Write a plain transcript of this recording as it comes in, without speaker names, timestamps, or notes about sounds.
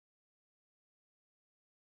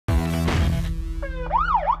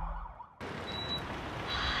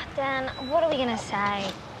Dan, what are we gonna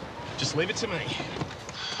say? Just leave it to me.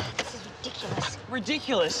 This is ridiculous.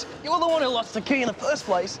 Ridiculous? You're the one who lost the key in the first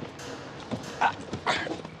place.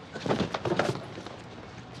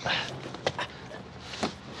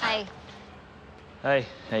 Hey. Hey,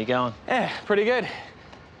 how you going? Yeah, pretty good.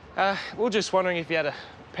 We were just wondering if you had a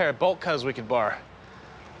pair of bolt cutters we could borrow.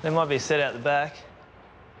 There might be a set out the back.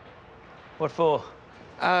 What for?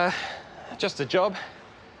 Just a job.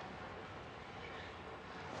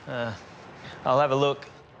 I'll have a look.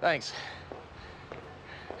 Thanks.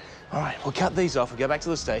 All right, we'll cut these off. We'll go back to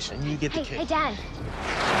the station and you get the key. Hey, Dan.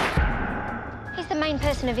 He's the main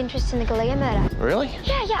person of interest in the Galea murder. Really?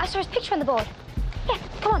 Yeah, I saw his picture on the board. Yeah,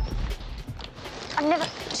 come on. I've never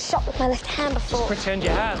shot with my left hand before. Just pretend you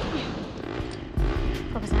have.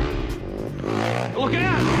 What was that? Look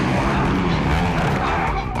out!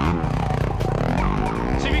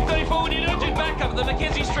 CV-34, we need urgent backup at the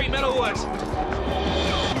Mackenzie Street Metalworks.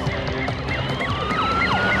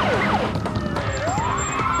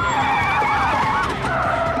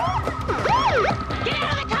 Get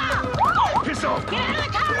out of the car! Piss off! Get out of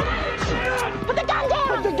the car! Put the gun down!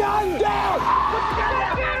 Put the gun down! Put the gun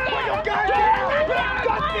down! Put your gun down! Put the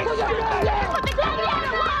gun down! Put the gun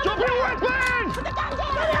down! Drop your weapon! Put the gun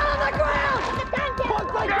down! Get it on the ground! Put the gun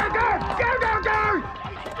down! Put the gun down! Go!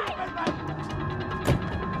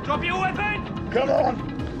 Drop your weapon! Come on!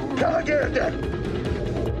 Come and get it then!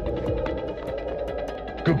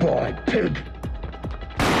 Goodbye, pig!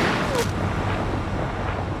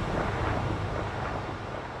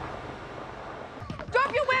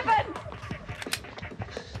 Drop your weapon!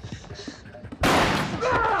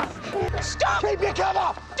 Stop! Keep your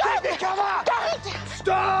cover! Don't! Keep your cover! Don't!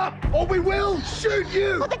 Stop! Or we will shoot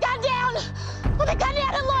you! Put the gun down! Put the gun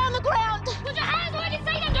down and lie on the ground! Put your hands where you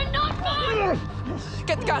see them! Do not move!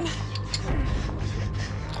 Get the gun.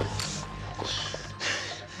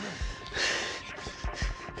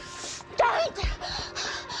 Don't!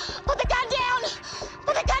 Put the gun down!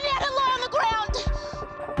 Put the gun down and lie on the ground!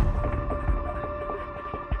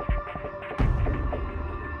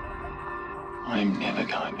 I'm never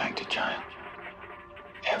going back to jail.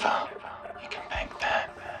 Ever. You can bank that.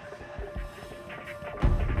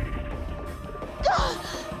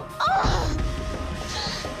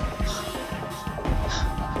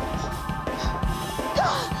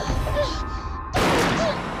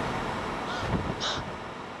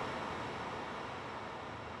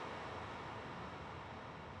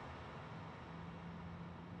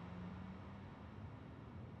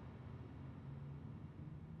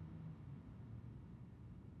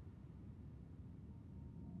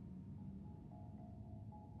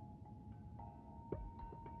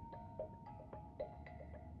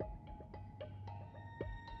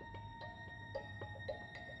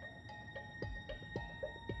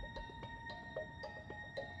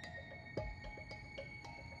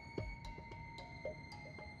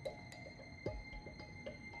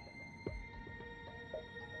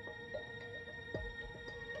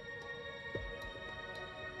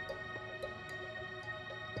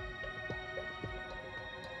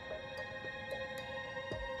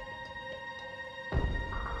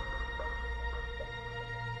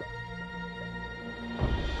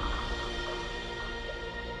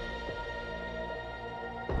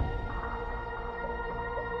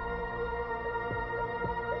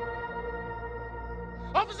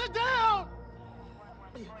 Officer down!